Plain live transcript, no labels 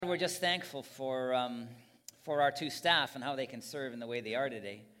we're just thankful for our two staff and how they can serve in the way they are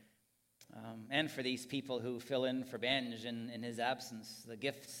today. And for these people who fill in for Benj in his absence. The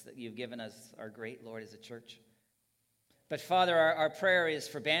gifts that you've given us are great, Lord, as a church. But Father, our prayer is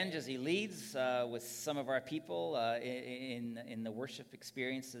for Benj as he leads with some of our people in the worship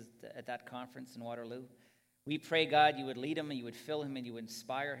experiences at that conference in Waterloo. We pray, God, you would lead him and you would fill him and you would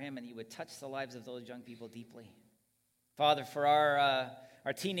inspire him and you would touch the lives of those young people deeply. Father, for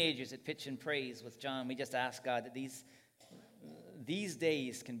our teenagers at Pitch and Praise with John, we just ask, God, that these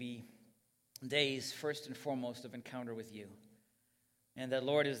days can be days, first and foremost, of encounter with you. And that,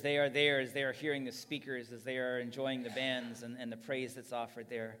 Lord, as they are there, as they are hearing the speakers, as they are enjoying the bands and the praise that's offered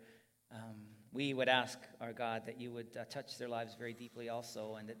there, we would ask, our God, that you would touch their lives very deeply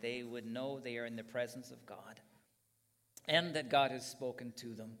also, and that they would know they are in the presence of God, and that God has spoken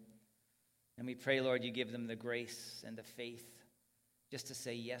to them. And we pray, Lord, you give them the grace and the faith just to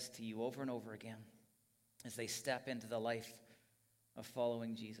say yes to you over and over again as they step into the life of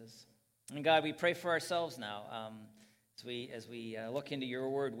following Jesus. And God, we pray for ourselves now. As we look into your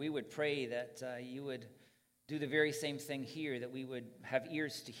word, we would pray that you would do the very same thing here, that we would have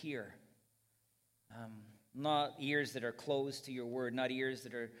ears to hear. Not ears that are closed to your word, not ears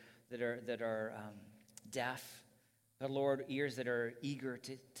that are deaf, but Lord, ears that are eager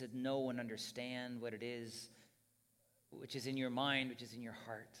to know and understand what it is which is in your mind, which is in your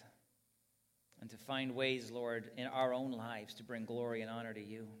heart, and to find ways, Lord, in our own lives to bring glory and honor to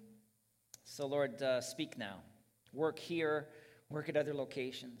you. So, Lord, speak now. Work here, work at other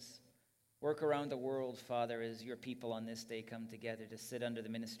locations. Work around the world, Father, as your people on this day come together to sit under the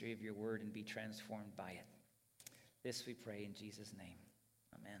ministry of your word and be transformed by it. This we pray in Jesus' name.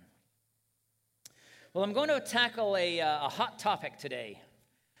 Amen. Well, I'm going to tackle a hot topic today.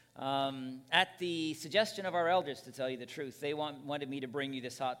 At the suggestion of our elders, to tell you the truth, they wanted me to bring you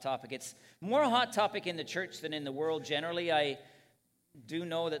this hot topic. It's more a hot topic in the church than in the world generally. I do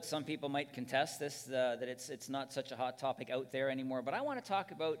know that some people might contest this, that it's not such a hot topic out there anymore. But I want to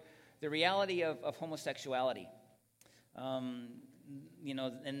talk about the reality of homosexuality. In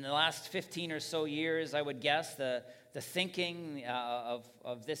the last 15 or so years, I would guess the thinking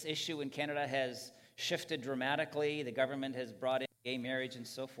of this issue in Canada has shifted dramatically. The government has brought in gay marriage and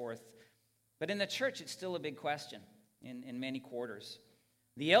so forth. But in the church, it's still a big question in many quarters.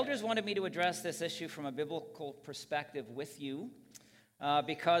 The elders wanted me to address this issue from a biblical perspective with you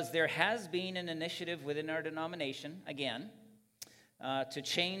because there has been an initiative within our denomination, again, to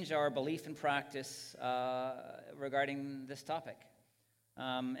change our belief and practice regarding this topic.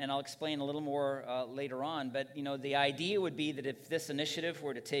 And I'll explain a little more later on. But, the idea would be that if this initiative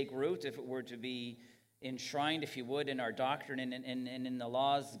were to take root, if it were to be enshrined, if you would, in our doctrine and in the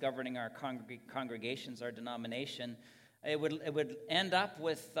laws governing our congregations, our denomination, it would end up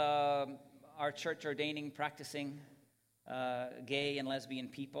with our church ordaining, practicing gay and lesbian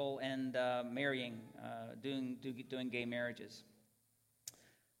people and marrying, doing gay marriages.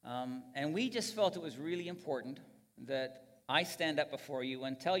 And we just felt it was really important that I stand up before you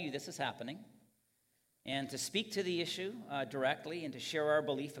and tell you this is happening, and to speak to the issue directly and to share our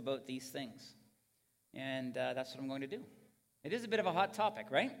belief about these things. And that's what I'm going to do. It is a bit of a hot topic,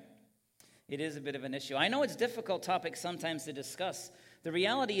 right? It is a bit of an issue. I know it's a difficult topic sometimes to discuss. The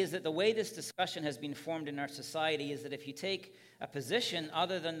reality is that the way this discussion has been formed in our society is that if you take a position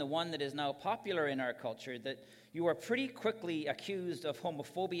other than the one that is now popular in our culture, that you are pretty quickly accused of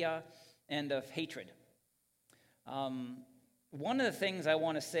homophobia and of hatred. One of the things I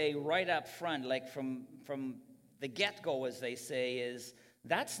want to say right up front, like from the get-go, as they say, is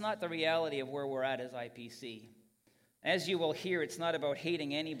that's not the reality of where we're at as IPC. As you will hear, it's not about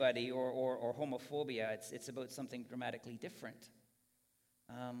hating anybody or homophobia. It's about something dramatically different.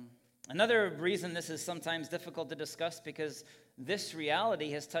 Another reason this is sometimes difficult to discuss because this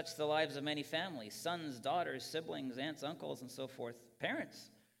reality has touched the lives of many families, sons, daughters, siblings, aunts, uncles, and so forth, parents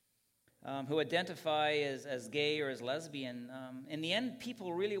who identify as gay or as lesbian. In the end,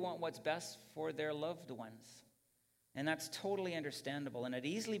 people really want what's best for their loved ones. And that's totally understandable. And it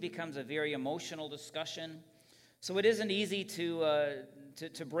easily becomes a very emotional discussion. So it isn't easy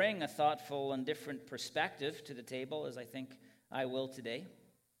to bring a thoughtful and different perspective to the table, as I think I will today.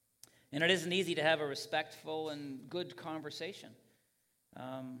 And it isn't easy to have a respectful and good conversation.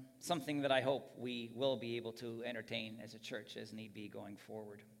 Something that I hope we will be able to entertain as a church as need be going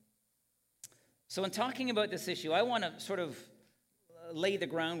forward. So in talking about this issue, I want to sort of lay the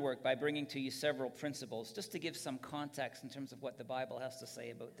groundwork by bringing to you several principles, just to give some context in terms of what the Bible has to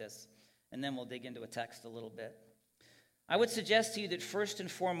say about this. And then we'll dig into a text a little bit. I would suggest to you that first and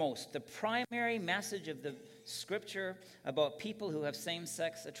foremost, the primary message of the Scripture about people who have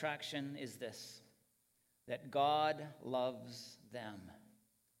same-sex attraction is this: that God loves them.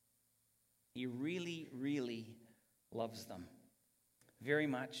 He really, really loves them very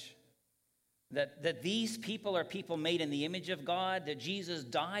much. That these people are people made in the image of God, that Jesus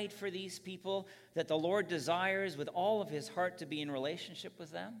died for these people, that the Lord desires with all of his heart to be in relationship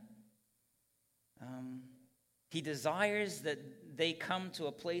with them. He desires that they come to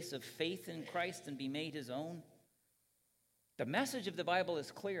a place of faith in Christ and be made his own. The message of the Bible is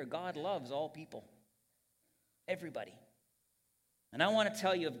clear. God loves all people, everybody. And I want to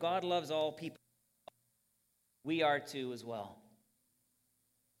tell you, if God loves all people, we are too as well.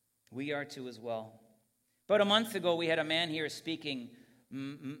 We are too as well. About a month ago, we had a man here speaking,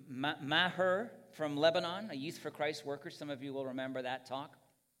 Maher from Lebanon, a Youth for Christ worker. Some of you will remember that talk.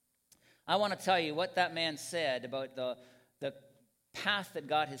 I want to tell you what that man said about the path that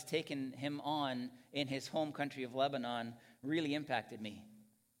God has taken him on in his home country of Lebanon really impacted me.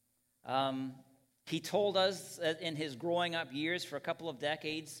 He told us that in his growing up years, for a couple of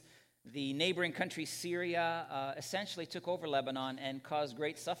decades, the neighboring country Syria essentially took over Lebanon and caused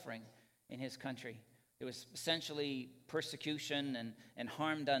great suffering in his country. It was essentially persecution and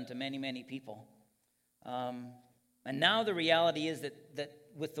harm done to many, many people. And now the reality is that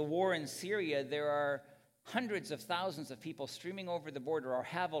with the war in Syria, there are hundreds of thousands of people streaming over the border, or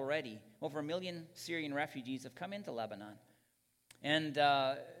have already. Over 1 million Syrian refugees have come into Lebanon. And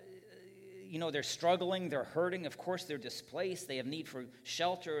they're struggling, they're hurting. Of course, they're displaced. They have need for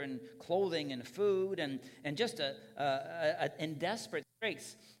shelter and clothing and food and just in desperate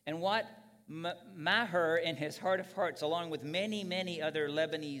straits. And what Maher, in his heart of hearts, along with many, many other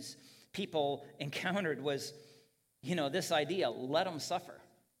Lebanese people, encountered was, this idea: let them suffer.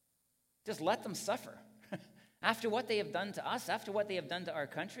 Just let them suffer. After what they have done to us, after what they have done to our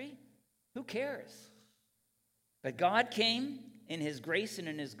country, who cares? But God came in his grace and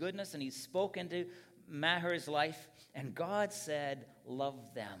in his goodness, and he spoke into Maher's life, and God said, love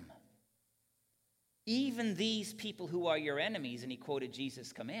them. Even these people who are your enemies, and he quoted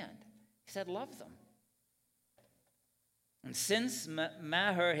Jesus' command. He said, love them. And since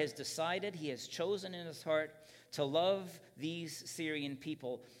Maher has decided, he has chosen in his heart to love these Syrian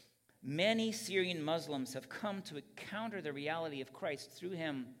people, many Syrian Muslims have come to encounter the reality of Christ through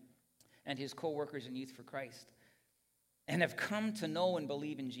him and his co-workers in Youth for Christ, and have come to know and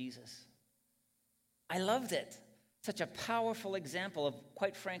believe in Jesus. I loved it. Such a powerful example of,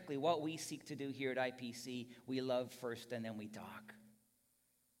 quite frankly, what we seek to do here at IPC. We love first, and then we talk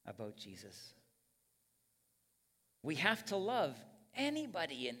about Jesus. We have to love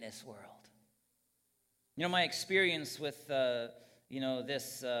anybody in this world. My experience with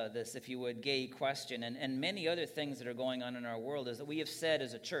this, if you would, gay question and many other things that are going on in our world is that we have said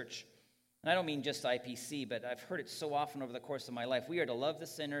as a church, and I don't mean just IPC, but I've heard it so often over the course of my life, we are to love the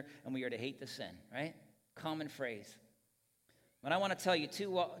sinner and we are to hate the sin, right? Common phrase. But I want to tell you,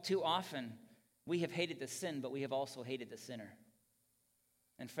 too often, we have hated the sin, but we have also hated the sinner.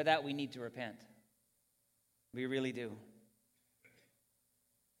 And for that, we need to repent. We really do.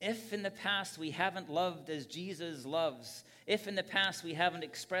 If in the past we haven't loved as Jesus loves, if in the past we haven't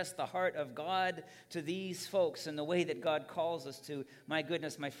expressed the heart of God to these folks in the way that God calls us to, my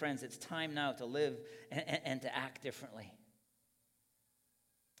goodness, my friends, it's time now to live and to act differently.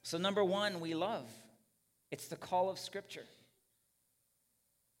 So number one, we love. It's the call of Scripture.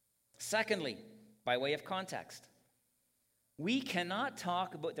 Secondly, by way of context, we cannot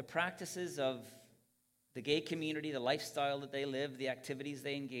talk about the practices of the gay community, the lifestyle that they live, the activities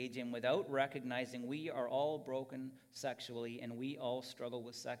they engage in, without recognizing we are all broken sexually and we all struggle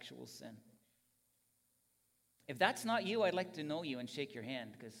with sexual sin. If that's not you, I'd like to know you and shake your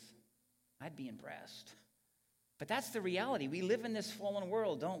hand, because I'd be impressed. But that's the reality. We live in this fallen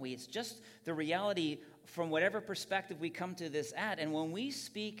world, don't we? It's just the reality from whatever perspective we come to this at. And when we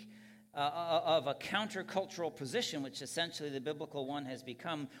speak of a countercultural position, which essentially the biblical one has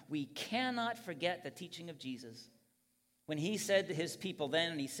become, we cannot forget the teaching of Jesus. When he said to his people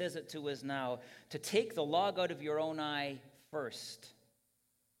then, and he says it to us now, to take the log out of your own eye first,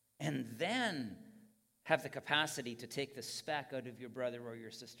 and then have the capacity to take the speck out of your brother or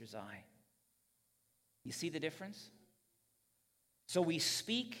your sister's eye. You see the difference? So we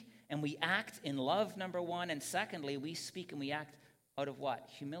speak and we act in love, number one, and secondly, we speak and we act out of what?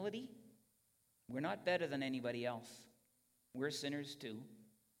 Humility? We're not better than anybody else. We're sinners too.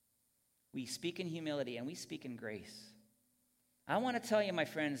 We speak in humility and we speak in grace. I want to tell you, my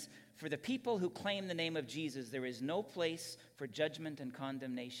friends, for the people who claim the name of Jesus, there is no place for judgment and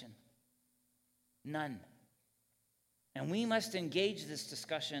condemnation. None. And we must engage this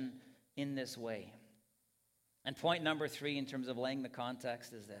discussion in this way. And point number 3, in terms of laying the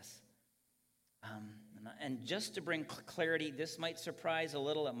context, is this. And just to bring clarity, this might surprise a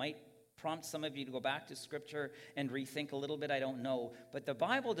little. It might prompt some of you to go back to Scripture and rethink a little bit. I don't know. But the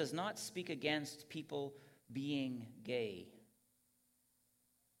Bible does not speak against people being gay.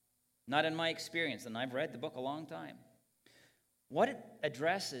 Not in my experience, and I've read the book a long time. What it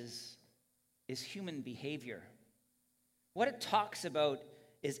addresses is human behavior. What it talks about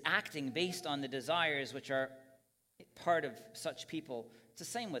is acting based on the desires which are part of such people. It's the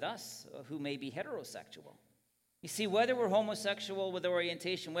same with us who may be heterosexual. You see, whether we're homosexual with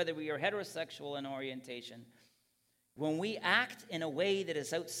orientation, whether we are heterosexual in orientation, when we act in a way that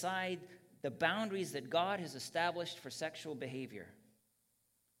is outside the boundaries that God has established for sexual behavior,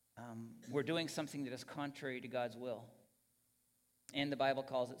 we're doing something that is contrary to God's will. And the Bible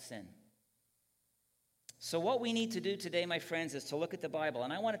calls it sin. So what we need to do today, my friends, is to look at the Bible.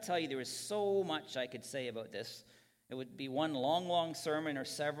 And I want to tell you, there is so much I could say about this. It would be one long sermon or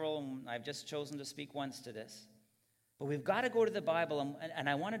several, and I've just chosen to speak once to this. But we've got to go to the Bible, and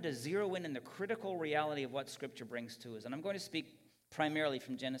I wanted to zero in the critical reality of what Scripture brings to us. And I'm going to speak primarily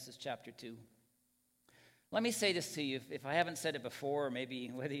from Genesis chapter 2. Let me say this to you. If I haven't said it before, or maybe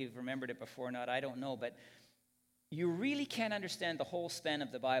whether you've remembered it before or not, I don't know. But you really can't understand the whole span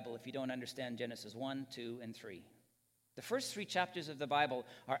of the Bible if you don't understand Genesis 1, 2, and 3. The first 3 chapters of the Bible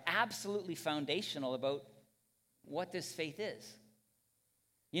are absolutely foundational about what this faith is.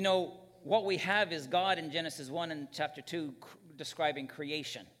 You know, what we have is God in Genesis 1 and chapter 2 describing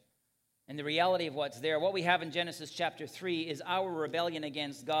creation and the reality of what's there. What we have in Genesis chapter 3 is our rebellion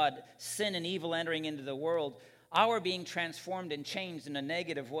against God, sin and evil entering into the world, our being transformed and changed in a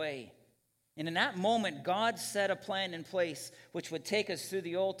negative way. And in that moment, God set a plan in place which would take us through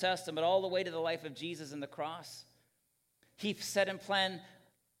the Old Testament all the way to the life of Jesus and the cross. He set in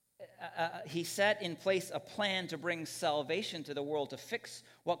place a plan to bring salvation to the world, to fix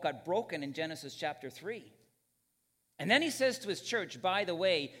what got broken in Genesis chapter 3. And then he says to his church, by the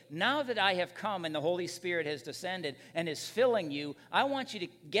way, now that I have come and the Holy Spirit has descended and is filling you, I want you to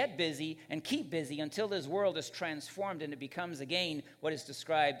get busy and keep busy until this world is transformed and it becomes again what is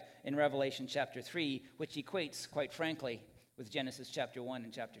described in Revelation chapter 3, which equates, quite frankly, with Genesis chapter 1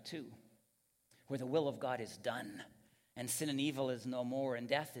 and chapter 2, where the will of God is done and sin and evil is no more and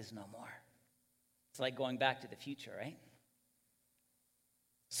death is no more. It's like going back to the future, right?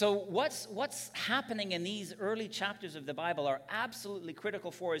 So what's happening in these early chapters of the Bible are absolutely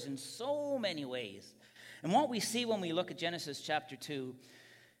critical for us in so many ways. And what we see when we look at Genesis chapter 2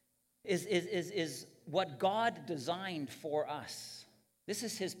 is what God designed for us. This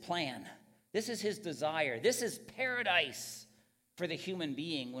is his plan. This is his desire. This is paradise for the human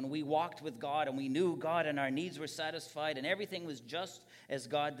being when we walked with God and we knew God and our needs were satisfied and everything was just as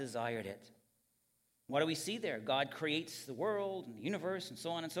God desired it. What do we see there? God creates the world and the universe and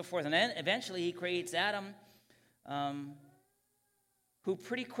so on and so forth. And then eventually he creates Adam, who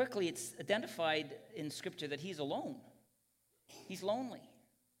pretty quickly it's identified in Scripture that he's alone. He's lonely.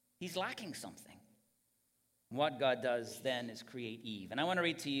 He's lacking something. What God does then is create Eve. And I want to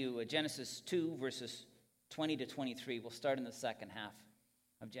read to you Genesis 2, verses 20 to 23. We'll start in the second half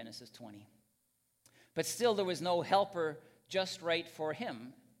of Genesis 20. But still there was no helper just right for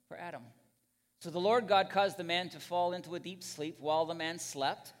him, for Adam. So the Lord God caused the man to fall into a deep sleep while the man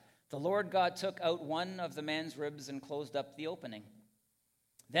slept. The Lord God took out one of the man's ribs and closed up the opening.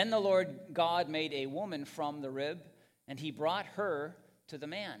 Then the Lord God made a woman from the rib, and he brought her to the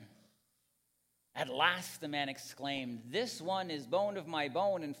man. At last the man exclaimed, "This one is bone of my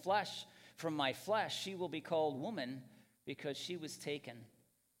bone and flesh from my flesh. She will be called woman because she was taken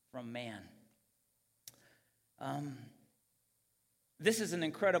from man." This is an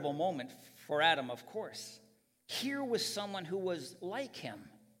incredible moment for Adam, of course. Here was someone who was like him,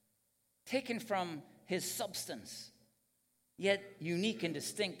 taken from his substance, yet unique and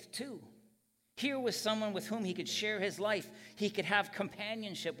distinct too. Here was someone with whom he could share his life, he could have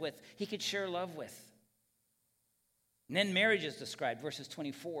companionship with, he could share love with. And then marriage is described, verses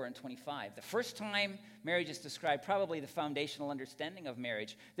 24 and 25. The first time marriage is described, probably the foundational understanding of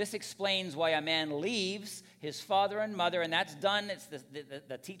marriage. This explains why a man leaves his father and mother, and that's done. It's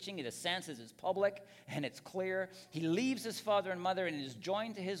the teaching, in a sense, is public and it's clear. He leaves his father and mother and is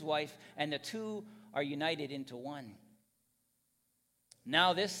joined to his wife, and the two are united into one.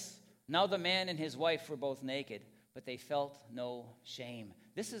 Now the man and his wife were both naked, but they felt no shame.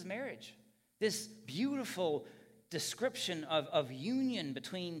 This is marriage. This beautiful description of union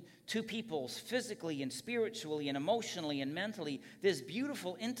between two peoples, physically and spiritually and emotionally and mentally. This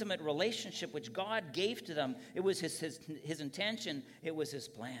beautiful, intimate relationship which God gave to them. It was his intention. It was his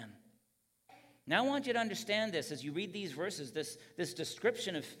plan. Now I want you to understand this as you read these verses, this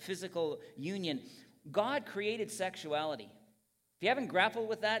description of physical union. God created sexuality. If you haven't grappled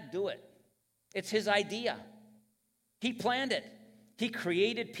with that, do it. It's his idea. He planned it. He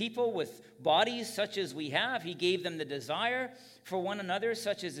created people with bodies such as we have. He gave them the desire for one another,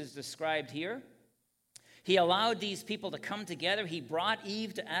 such as is described here. He allowed these people to come together. He brought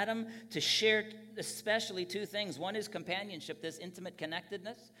Eve to Adam to share especially two things. One is companionship, this intimate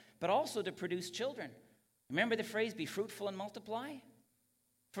connectedness, but also to produce children. Remember the phrase, be fruitful and multiply?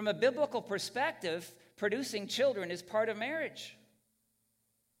 From a biblical perspective, producing children is part of marriage.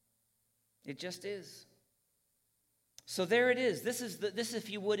 It just is. So there it is. This, if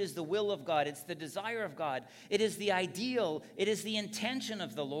you would, is the will of God. It's the desire of God. It is the ideal. It is the intention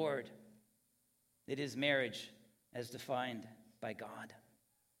of the Lord. It is marriage as defined by God.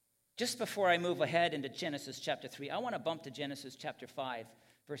 Just before I move ahead into Genesis chapter 3, I want to bump to Genesis chapter 5,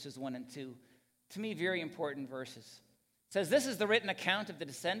 verses 1 and 2. To me, very important verses. It says, this is the written account of the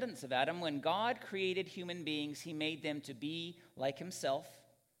descendants of Adam. When God created human beings, he made them to be like himself.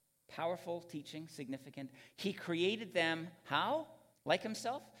 Powerful teaching, significant. He created them, how? Like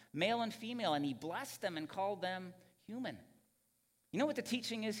himself, male and female, and he blessed them and called them human. You know what the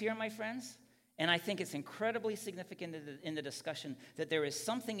teaching is here, my friends? And I think it's incredibly significant in the discussion that there is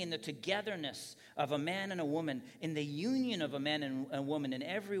something in the togetherness of a man and a woman, in the union of a man and a woman in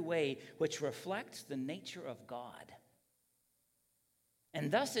every way, which reflects the nature of God.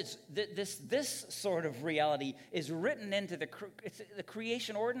 And thus, it's this sort of reality is written into the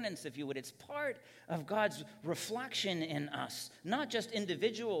creation ordinance, if you would. It's part of God's reflection in us, not just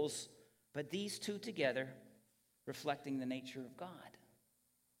individuals, but these two together reflecting the nature of God.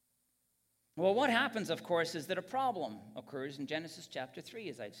 Well, what happens, of course, is that a problem occurs in Genesis chapter 3,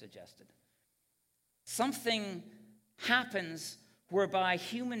 as I've suggested. Something happens whereby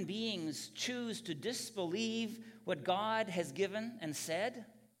human beings choose to disbelieve what God has given and said.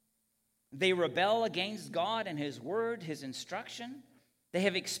 They rebel against God and his word, his instruction. They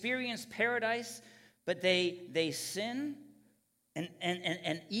have experienced paradise, but they sin,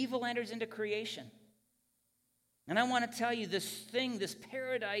 and evil enters into creation. And I want to tell you this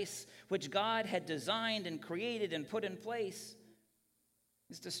paradise which God had designed and created and put in place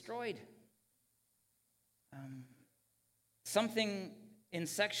is destroyed. Something in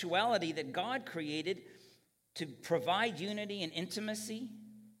sexuality that God created to provide unity and intimacy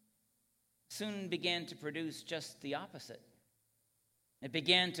soon began to produce just the opposite. It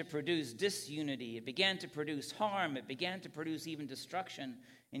began to produce disunity. It began to produce harm. It began to produce even destruction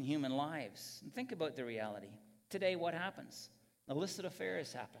in human lives. And think about the reality. Today, what happens? Illicit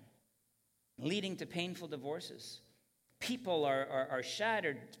affairs happen, leading to painful divorces. People are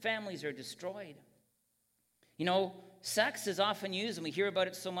shattered. Families are destroyed. You know, sex is often used, and we hear about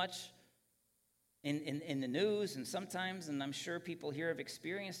it so much in the news, and sometimes, and I'm sure people here have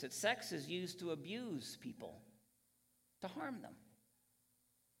experienced it, sex is used to abuse people, to harm them.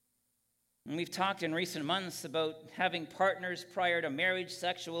 And we've talked in recent months about having partners prior to marriage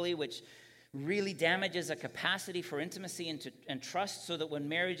sexually, which really damages a capacity for intimacy and trust, so that when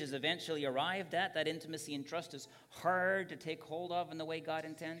marriage is eventually arrived at, that intimacy and trust is hard to take hold of in the way God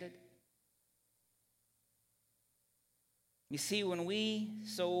intended. You see, when we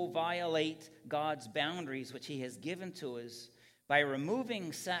so violate God's boundaries, which he has given to us, by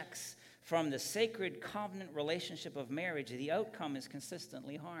removing sex from the sacred covenant relationship of marriage, the outcome is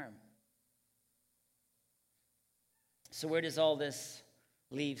consistently harm. So where does all this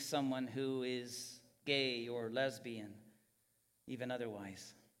leave someone who is gay or lesbian, even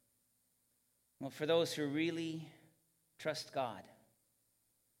otherwise? Well, for those who really trust God,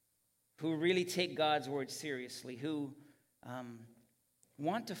 who really take God's word seriously, who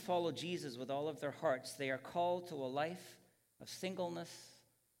want to follow Jesus with all of their hearts, they are called to a life of singleness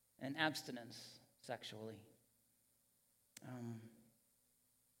and abstinence sexually.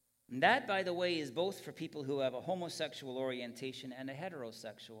 And that, by the way, is both for people who have a homosexual orientation and a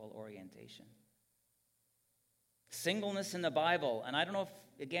heterosexual orientation. Singleness in the Bible, and I don't know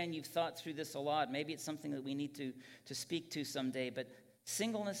if, again, you've thought through this a lot. Maybe it's something that we need to speak to someday, but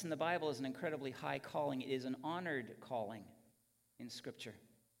singleness in the Bible is an incredibly high calling. It is an honored calling in Scripture,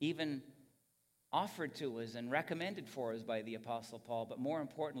 even offered to us and recommended for us by the Apostle Paul. But more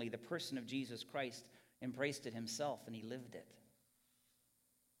importantly, the person of Jesus Christ embraced it himself, and he lived it.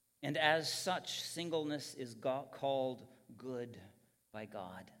 And as such, singleness is called good by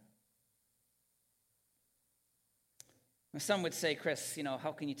God. Some would say, Chris,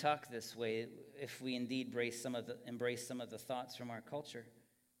 how can you talk this way if we indeed embrace some of the thoughts from our culture?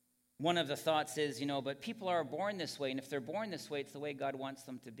 One of the thoughts is, but people are born this way, and if they're born this way, it's the way God wants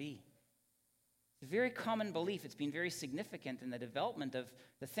them to be. It's a very common belief. It's been very significant in the development of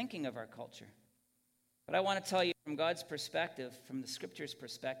the thinking of our culture. But I want to tell you from God's perspective, from the Scripture's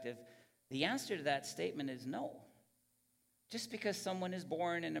perspective, the answer to that statement is no. Just because someone is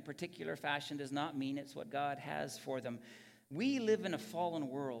born in a particular fashion does not mean it's what God has for them. We live in a fallen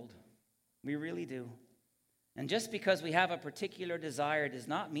world. We really do. And just because we have a particular desire does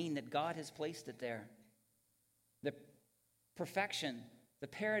not mean that God has placed it there. The perfection, the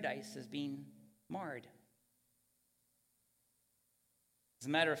paradise has been marred. As a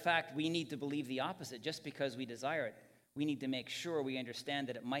matter of fact, we need to believe the opposite. Just because we desire it, we need to make sure we understand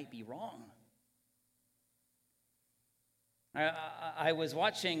that it might be wrong. I was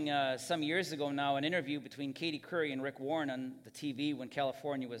watching some years ago now an interview between Katie Curry and Rick Warren on the TV when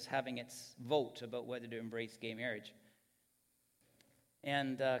California was having its vote about whether to embrace gay marriage.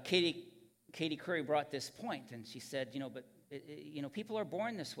 And Katie Curry brought this point, and she said, people are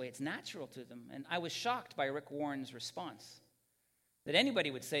born this way. It's natural to them. And I was shocked by Rick Warren's response. That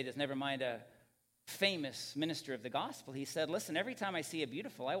anybody would say this, never mind a famous minister of the gospel. He said, listen, every time I see a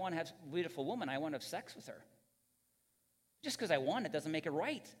beautiful woman, I want to have sex with her. Just because I want it doesn't make it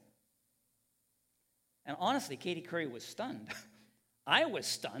right. And honestly, Katie Curry was stunned. I was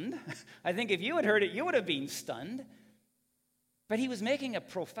stunned. I think if you had heard it, you would have been stunned. But he was making a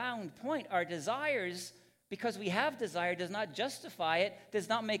profound point. Our desires, because we have desire, does not justify it, does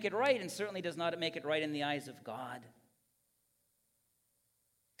not make it right, and certainly does not make it right in the eyes of God.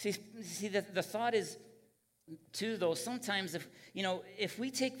 See, the thought is, too, though, sometimes if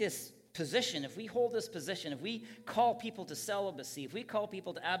we take this position, if we hold this position, if we call people to celibacy, if we call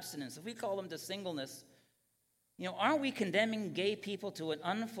people to abstinence, if we call them to singleness, aren't we condemning gay people to an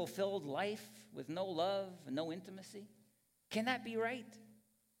unfulfilled life with no love and no intimacy? Can that be right?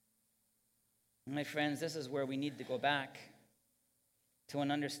 My friends, this is where we need to go back to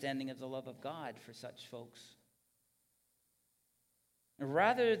an understanding of the love of God for such folks.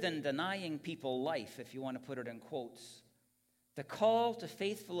 Rather than denying people life, if you want to put it in quotes, the call to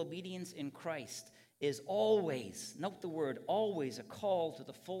faithful obedience in Christ is always, note the word, always a call to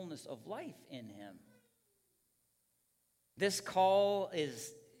the fullness of life in Him. This call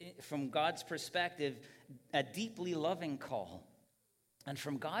is, from God's perspective, a deeply loving call. And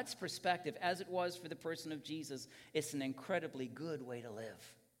from God's perspective, as it was for the person of Jesus, it's an incredibly good way to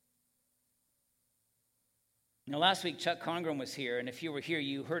live. Last week Chuck Congram was here, and if you were here,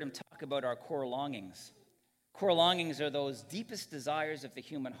 you heard him talk about our core longings. Core longings are those deepest desires of the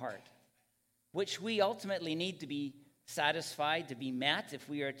human heart, which we ultimately need to be satisfied, to be met, if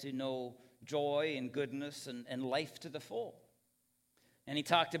we are to know joy and goodness and life to the full. And he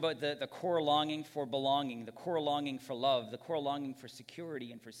talked about the core longing for belonging, the core longing for love, the core longing for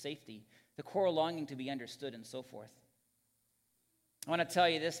security and for safety, the core longing to be understood, and so forth. I want to tell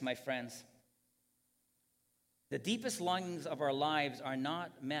you this, my friends. The deepest longings of our lives are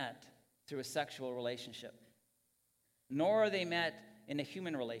not met through a sexual relationship, nor are they met in a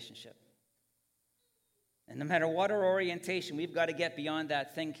human relationship. And no matter what our orientation, we've got to get beyond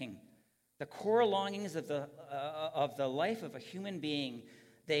that thinking. The core longings of the life of a human being,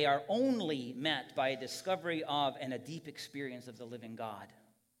 they are only met by a discovery of and a deep experience of the living God.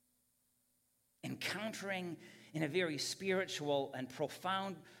 Encountering in a very spiritual and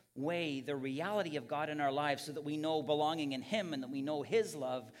profound way the reality of God in our lives, so that we know belonging in Him, and that we know His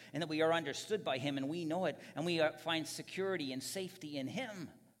love, and that we are understood by Him, and we know it, and we find security and safety in Him.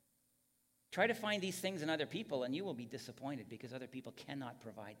 Try to find these things in other people, and you will be disappointed, because other people cannot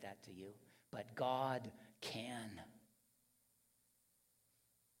provide that to you, but God can.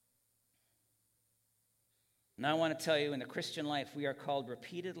 Now I want to tell you, in the Christian life, we are called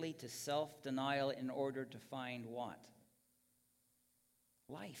repeatedly to self-denial in order to find what?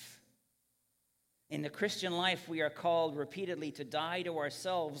 Life. In the Christian life, we are called repeatedly to die to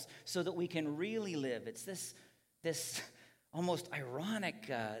ourselves so that we can really live. It's this almost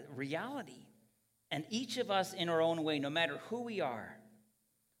ironic reality. And each of us in our own way, no matter who we are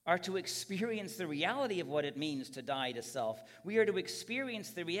to experience the reality of what it means to die to self. We are to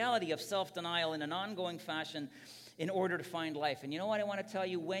experience the reality of self-denial in an ongoing fashion in order to find life. And you know what I want to tell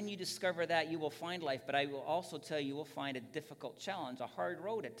you? When you discover that, you will find life. But I will also tell you, you will find a difficult challenge, a hard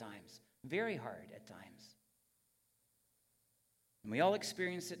road at times. Very hard at times. And we all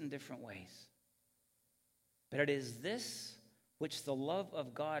experience it in different ways. But it is this which the love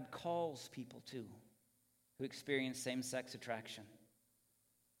of God calls people to, who experience same-sex attraction.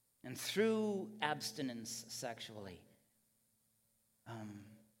 And through abstinence sexually,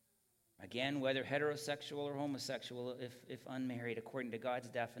 again, whether heterosexual or homosexual, if unmarried, according to God's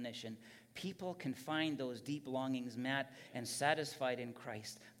definition, people can find those deep longings met and satisfied in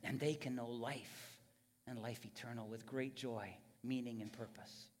Christ, and they can know life. and life eternal with great joy, meaning, and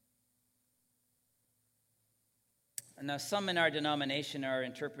purpose. Now, some in our denomination are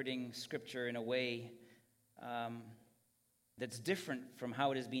interpreting Scripture in a way that's different from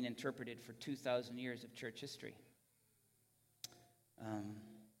how it has been interpreted for 2,000 years of church history.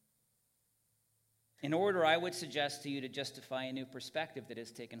 In order, I would suggest to you to justify a new perspective that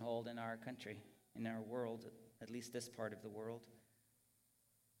has taken hold in our country, in our world, at least this part of the world.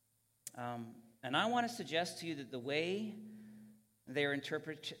 And I want to suggest to you that the way they're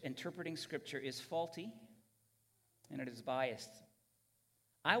interpreting Scripture is faulty and it is biased.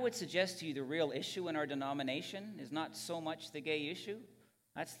 I would suggest to you the real issue in our denomination is not so much the gay issue.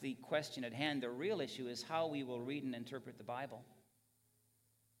 That's the question at hand. The real issue is how we will read and interpret the Bible.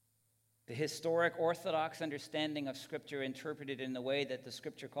 The historic Orthodox understanding of Scripture interpreted in the way that the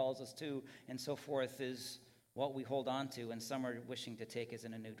Scripture calls us to and so forth is what we hold on to, and some are wishing to take us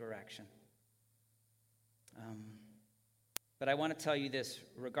in a new direction. But I want to tell you this,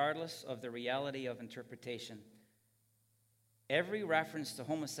 regardless of the reality of interpretation, every reference to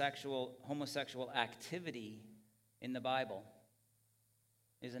homosexual activity in the Bible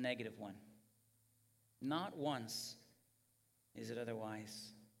is a negative one. Not once is it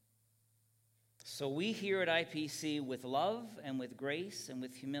otherwise. So we here at IPC, with love and with grace and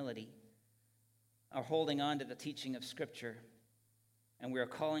with humility, are holding on to the teaching of Scripture, and we are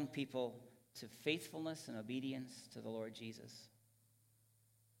calling people to faithfulness and obedience to the Lord Jesus.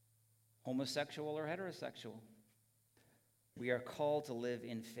 Homosexual or heterosexual, we are called to live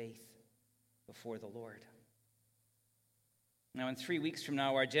in faith before the Lord. Now, in 3 weeks from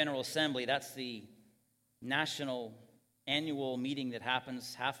now, our General Assembly, that's the national annual meeting that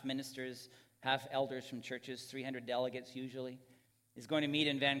happens, half ministers, half elders from churches, 300 delegates usually, is going to meet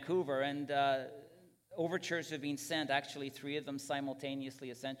in Vancouver, and overtures have been sent, actually 3 of them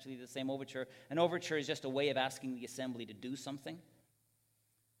simultaneously, essentially the same overture. An overture is just a way of asking the assembly to do something.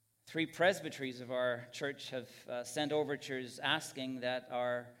 3 presbyteries of our church have sent overtures asking that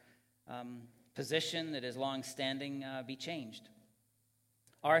our position that is long-standing be changed.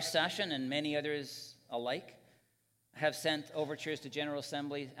 Our session, and many others alike, have sent overtures to General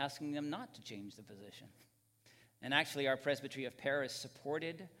Assembly asking them not to change the position. And actually, our Presbytery of Paris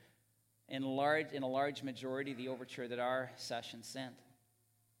supported in a large majority the overture that our session sent.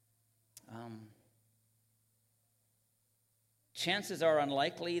 Chances are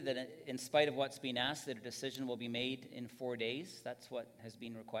unlikely that, in spite of what's been asked, that a decision will be made in 4 days. That's what has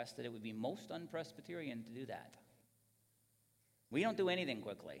been requested. It would be most un-Presbyterian to do that. We don't do anything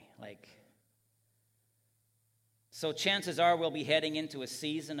quickly. So chances are we'll be heading into a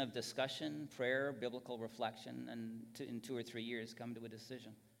season of discussion, prayer, biblical reflection, and in 2 or 3 years come to a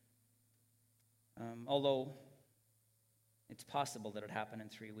decision. Although it's possible that it happened in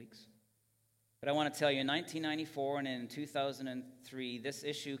 3 weeks. But I want to tell you, in 1994 and in 2003, this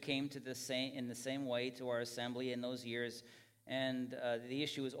issue came to in the same way to our assembly in those years, and the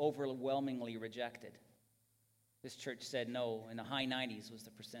issue was overwhelmingly rejected. This church said no. In the high 90s was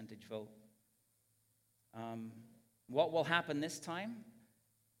the percentage vote. What will happen this time?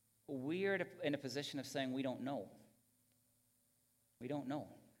 We're in a position of saying we don't know. We don't know.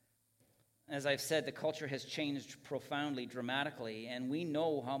 As I've said, the culture has changed profoundly, dramatically, and we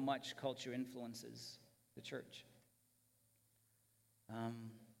know how much culture influences the church.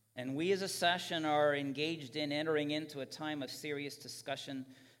 And we as a session are engaged in entering into a time of serious discussion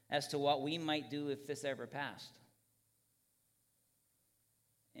as to what we might do if this ever passed.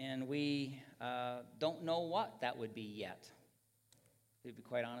 And we don't know what that would be yet, to be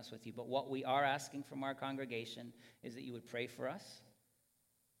quite honest with you. But what we are asking from our congregation is that you would pray for us,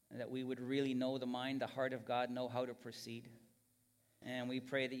 and that we would really know the mind, the heart of God, know how to proceed. And we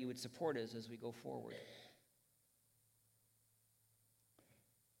pray that you would support us as we go forward.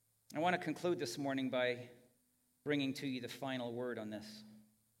 I want to conclude this morning by bringing to you the final word on this.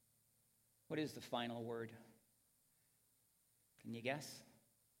 What is the final word? Can you guess?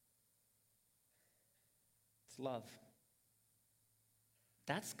 It's love.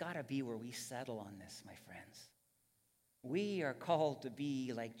 That's got to be where we settle on this, my friends. We are called to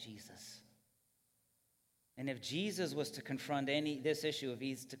be like Jesus. And if Jesus was to confront this issue, if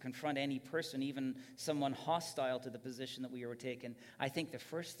he's to confront any person, even someone hostile to the position that we are taking, I think the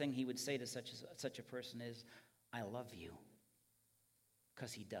first thing he would say to such a person is, I love you.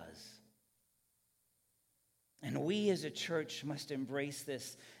 Because he does. And we as a church must embrace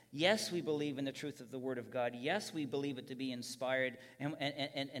this. Yes, we believe in the truth of the Word of God. Yes, we believe it to be inspired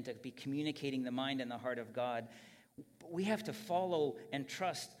and to be communicating the mind and the heart of God. But we have to follow and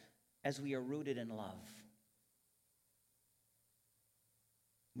trust as we are rooted in love.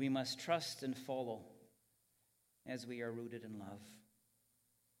 We must trust and follow as we are rooted in love.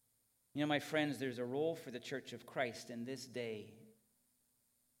 You know, my friends, there's a role for the Church of Christ in this day,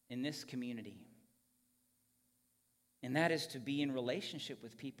 in this community. And that is to be in relationship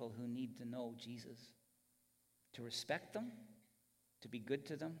with people who need to know Jesus, to respect them, to be good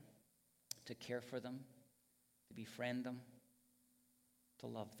to them, to care for them, to befriend them, to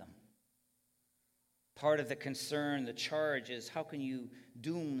love them. Part of the concern, the charge is, how can you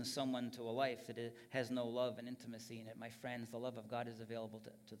doom someone to a life that has no love and intimacy in it? My friends, the love of God is available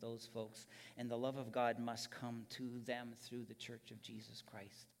to those folks, and the love of God must come to them through the Church of Jesus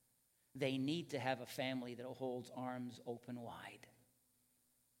Christ. They need to have a family that holds arms open wide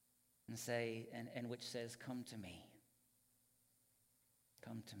and say, and which says, come to me.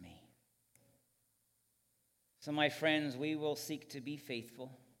 Come to me. So, my friends, we will seek to be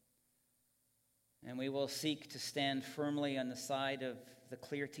faithful. And we will seek to stand firmly on the side of the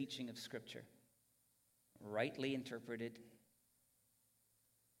clear teaching of Scripture, rightly interpreted.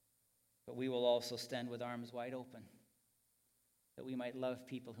 But we will also stand with arms wide open, that we might love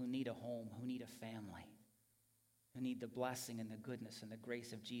people who need a home, who need a family, who need the blessing and the goodness and the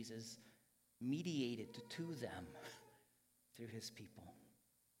grace of Jesus mediated to them through his people.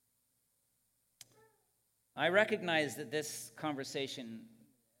 I recognize that this conversation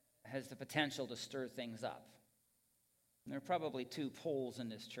has the potential to stir things up. And there are probably two poles in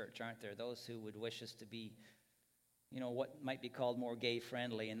this church, aren't there? Those who would wish us to be, what might be called more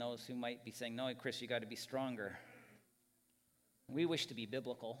gay-friendly, and those who might be saying, no, Chris, you got to be stronger. We wish to be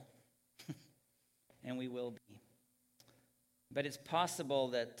biblical, and we will be. But it's possible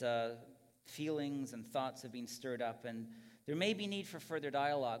that feelings and thoughts have been stirred up, and there may be need for further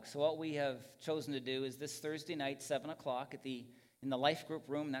dialogue. So what we have chosen to do is this Thursday night, 7 o'clock, in the life group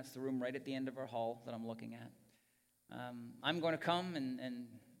room. That's the room right at the end of our hall that I'm looking at. I'm going to come and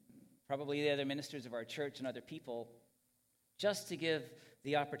probably the other ministers of our church and other people, just to give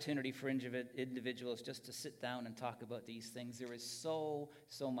the opportunity for individuals just to sit down and talk about these things. There is so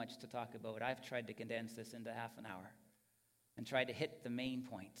much to talk about. I've tried to condense this into half an hour and tried to hit the main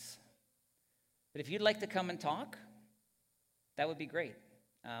points. But if you'd like to come and talk, that would be great.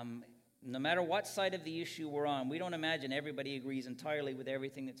 No matter what side of the issue we're on, we don't imagine everybody agrees entirely with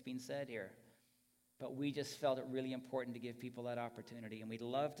everything that's been said here. But we just felt it really important to give people that opportunity. And we'd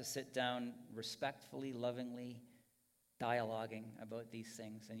love to sit down respectfully, lovingly, dialoguing about these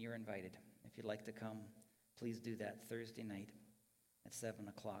things. And you're invited. If you'd like to come, please do that Thursday night at 7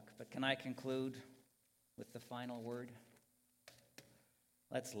 o'clock. But can I conclude with the final word?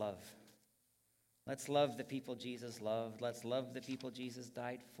 Let's love. Let's love the people Jesus loved. Let's love the people Jesus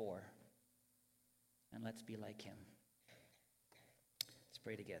died for. And let's be like him. Let's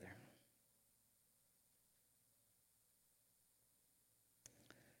pray together.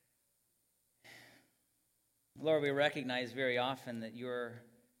 Lord, we recognize very often that your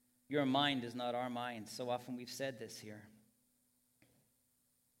mind is not our mind. So often we've said this here.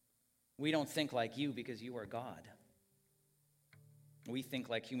 We don't think like you because you are God. We think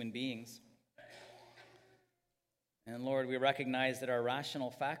like human beings. And Lord, we recognize that our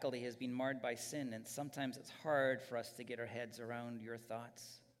rational faculty has been marred by sin, and sometimes it's hard for us to get our heads around your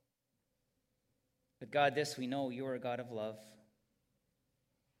thoughts. But God, this we know, you are a God of love.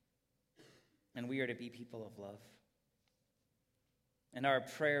 And we are to be people of love. And our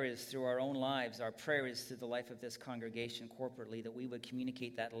prayer is through our own lives, our prayer is through the life of this congregation corporately, that we would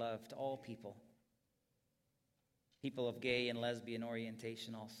communicate that love to all people. People of gay and lesbian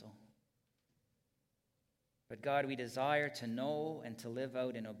orientation also. But God, we desire to know and to live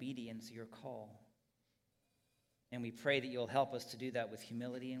out in obedience your call. And we pray that you'll help us to do that with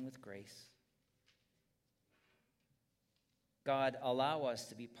humility and with grace. God, allow us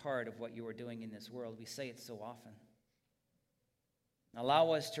to be part of what you are doing in this world. We say it so often.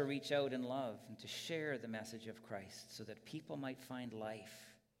 Allow us to reach out in love and to share the message of Christ so that people might find life.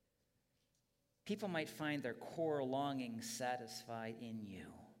 People might find their core longing satisfied in you,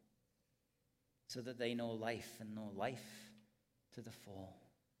 so that they know life and know life to the full.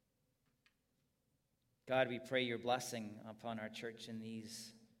 God, we pray your blessing upon our church in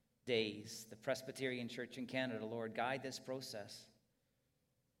these days, the Presbyterian Church in Canada. Lord, guide this process.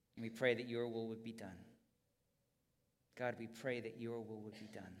 And we pray that your will would be done. God, we pray that your will would be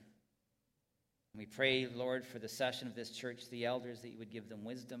done. And we pray, Lord, for the session of this church, the elders, that you would give them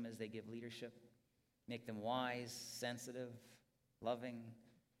wisdom as they give leadership. Make them wise, sensitive, loving,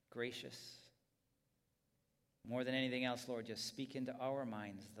 gracious. More than anything else, Lord, just speak into our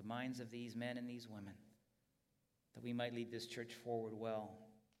minds, the minds of these men and these women, that we might lead this church forward well,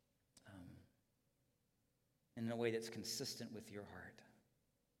 in a way that's consistent with your heart.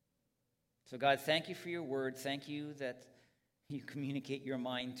 So God, thank you for your word. Thank you that you communicate your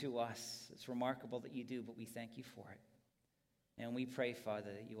mind to us. It's remarkable that you do, but we thank you for it. And we pray,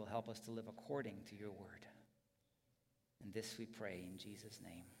 Father, that you will help us to live according to your word. And this we pray in Jesus'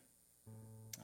 name.